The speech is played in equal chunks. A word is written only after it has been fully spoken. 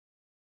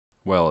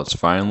Well, it's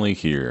finally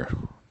here.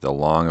 The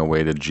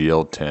long-awaited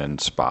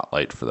GL10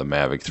 spotlight for the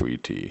Mavic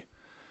 3T.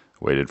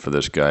 Waited for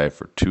this guy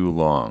for too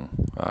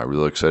long.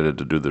 Really excited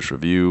to do this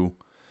review.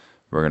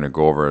 We're going to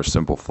go over a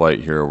simple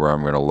flight here where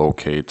I'm going to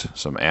locate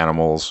some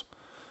animals,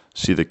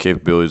 see the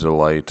capabilities of the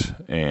light,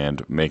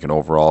 and make an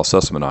overall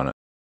assessment on it.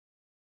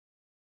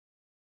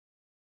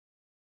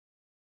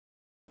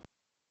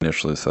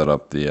 Initially set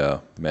up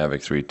the Mavic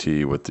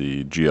 3T with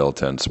the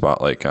GL10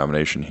 spotlight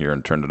combination here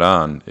and turned it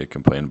on. It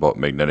complained about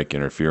magnetic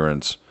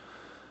interference.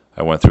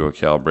 I went through a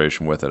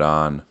calibration with it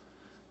on,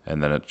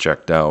 and then it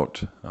checked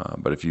out.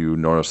 But if you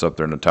notice up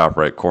there in the top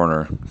right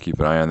corner,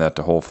 keep an eye on that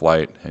the whole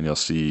flight, and you'll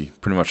see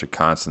pretty much a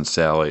constant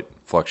satellite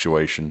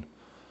fluctuation.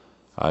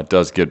 It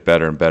does get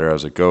better and better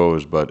as it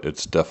goes, but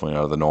it's definitely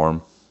out of the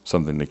norm.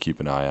 Something to keep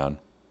an eye on.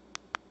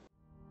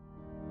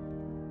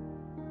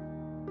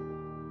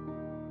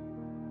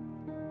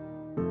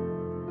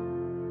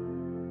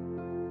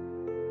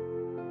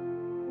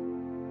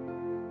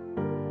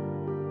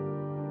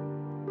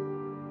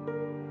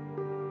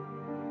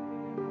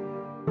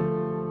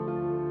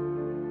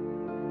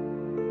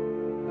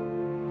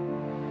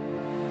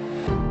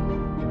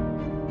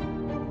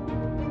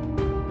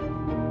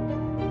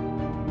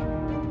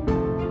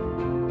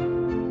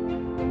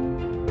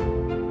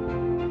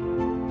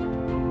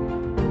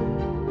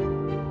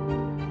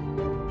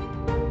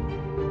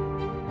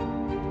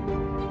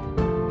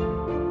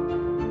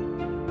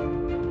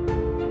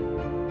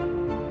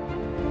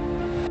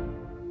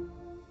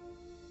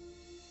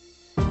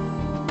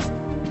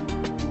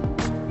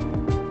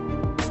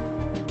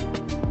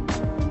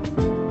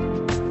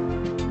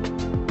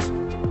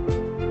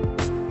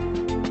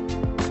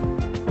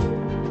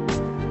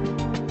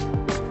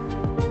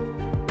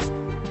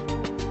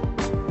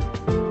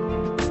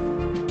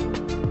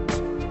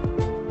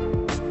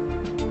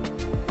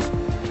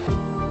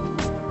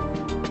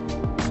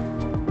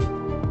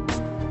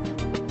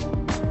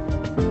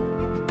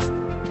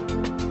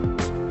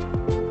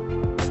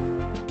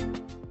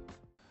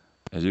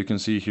 As you can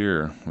see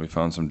here, we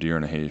found some deer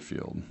in a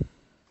hayfield.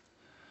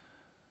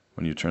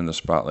 When you turn the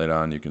spotlight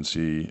on, you can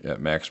see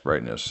at max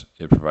brightness,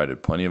 it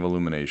provided plenty of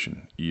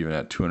illumination, even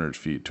at 200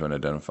 feet, to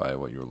identify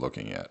what you're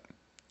looking at.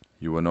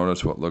 You will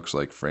notice what looks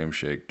like frame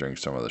shake during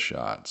some of the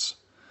shots.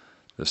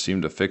 This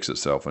seemed to fix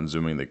itself when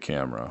zooming the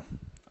camera.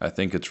 I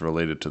think it's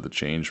related to the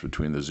change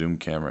between the zoom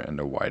camera and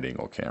a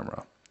wide-angle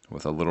camera.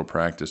 With a little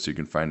practice, you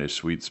can find a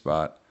sweet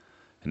spot,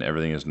 and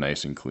everything is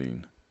nice and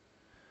clean.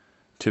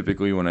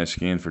 Typically, when I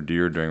scan for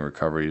deer during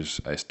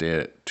recoveries, I stay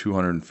at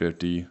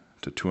 250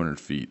 to 200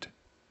 feet.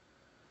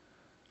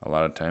 A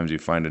lot of times you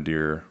find a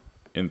deer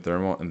in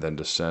thermal and then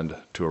descend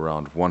to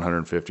around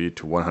 150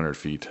 to 100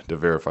 feet to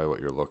verify what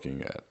you're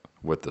looking at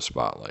with the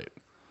spotlight.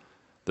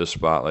 This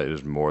spotlight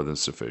is more than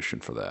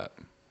sufficient for that.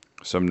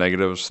 Some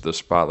negatives: the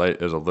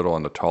spotlight is a little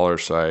on the taller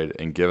side,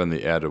 and given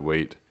the added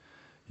weight,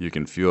 you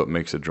can feel it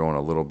makes the drone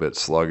a little bit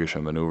sluggish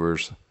in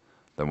maneuvers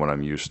than what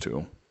I'm used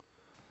to.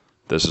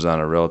 This is on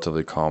a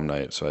relatively calm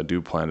night, so I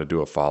do plan to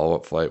do a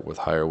follow-up flight with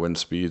higher wind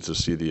speeds to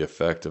see the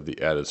effect of the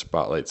added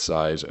spotlight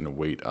size and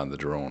weight on the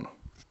drone.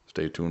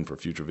 Stay tuned for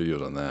future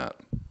videos on that.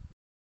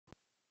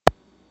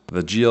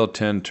 The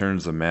GL10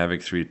 turns the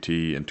Mavic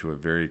 3T into a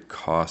very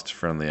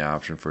cost-friendly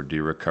option for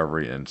deer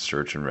recovery and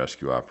search and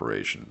rescue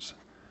operations.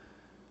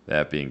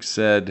 That being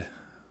said,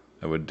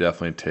 I would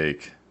definitely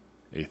take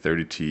a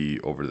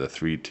 30T over the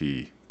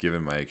 3T,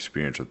 given my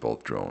experience with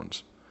both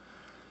drones.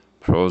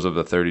 Pros of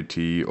the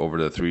 30T over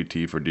the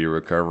 3T for deer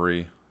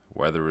recovery: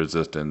 weather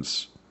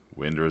resistance,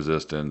 wind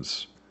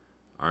resistance,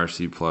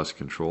 RC Plus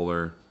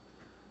controller,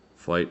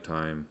 flight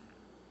time,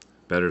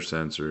 better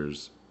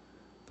sensors,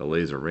 the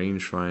laser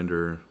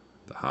rangefinder,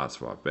 the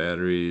hotspot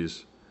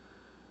batteries,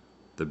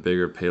 the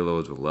bigger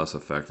payloads with less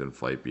effect in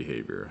flight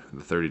behavior.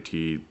 The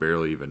 30T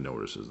barely even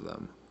notices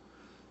them.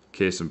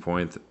 Case in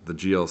point, the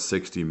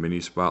GL60 mini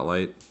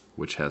spotlight,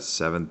 which has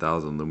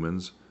 7,000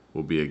 lumens,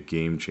 will be a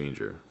game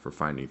changer for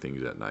finding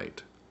things at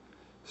night.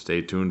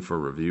 Stay tuned for a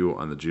review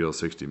on the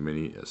GL60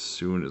 Mini as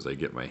soon as I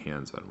get my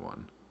hands on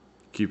one.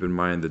 Keep in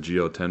mind the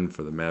GL10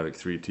 for the Mavic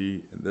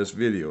 3T in this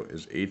video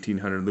is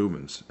 1800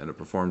 lumens and it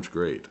performs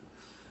great.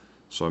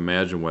 So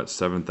imagine what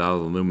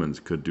 7,000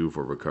 lumens could do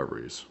for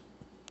recoveries.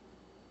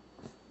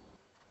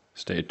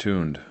 Stay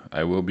tuned.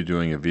 I will be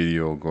doing a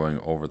video going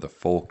over the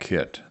full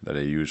kit that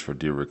I use for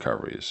deer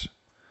recoveries.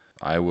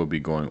 I will be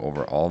going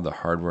over all the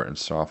hardware and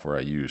software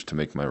I use to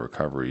make my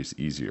recoveries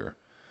easier.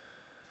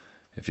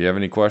 If you have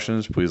any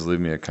questions, please leave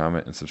me a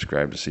comment and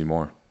subscribe to see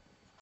more.